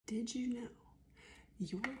Did you know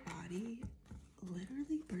your body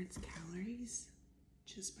literally burns calories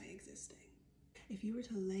just by existing? If you were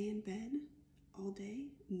to lay in bed all day,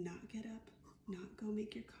 not get up, not go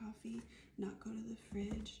make your coffee, not go to the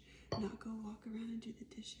fridge, not go walk around and do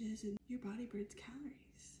the dishes, and your body burns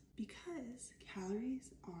calories because calories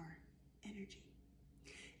are energy.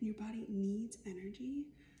 And your body needs energy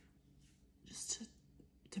just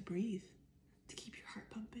to breathe, to keep your heart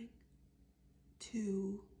pumping,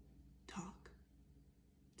 to talk,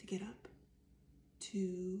 to get up,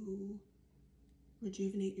 to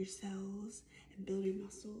rejuvenate your cells and build your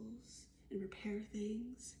muscles and repair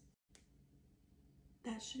things.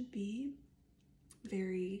 That should be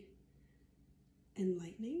very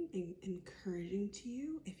enlightening and encouraging to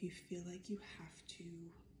you if you feel like you have to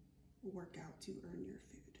work out to earn your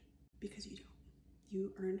food, because you don't.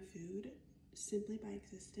 You earn food simply by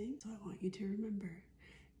existing. So I want you to remember,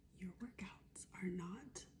 your workouts are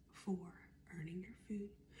not for earning your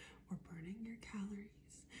food or burning your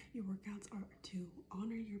calories. Your workouts are to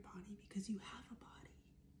honor your body because you have a body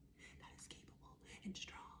that is capable and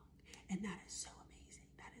strong, and that is so amazing.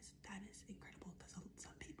 That is incredible, because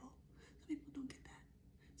some people don't get that.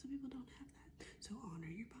 Some people don't have that. So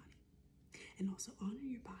honor your body, and also honor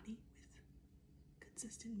your body with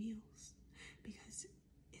consistent meals, because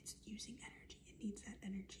it's using energy. It needs that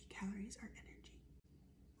energy. Calories are energy.